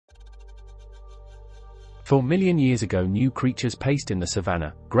4 million years ago, new creatures paced in the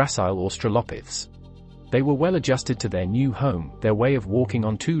savanna, gracile australopiths. They were well adjusted to their new home. Their way of walking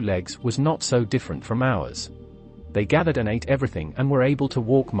on two legs was not so different from ours. They gathered and ate everything and were able to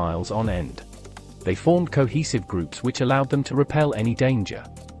walk miles on end. They formed cohesive groups which allowed them to repel any danger.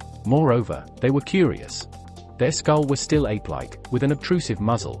 Moreover, they were curious. Their skull was still ape-like, with an obtrusive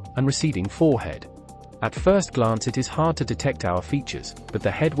muzzle and receding forehead. At first glance it is hard to detect our features, but the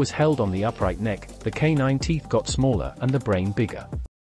head was held on the upright neck, the canine teeth got smaller and the brain bigger.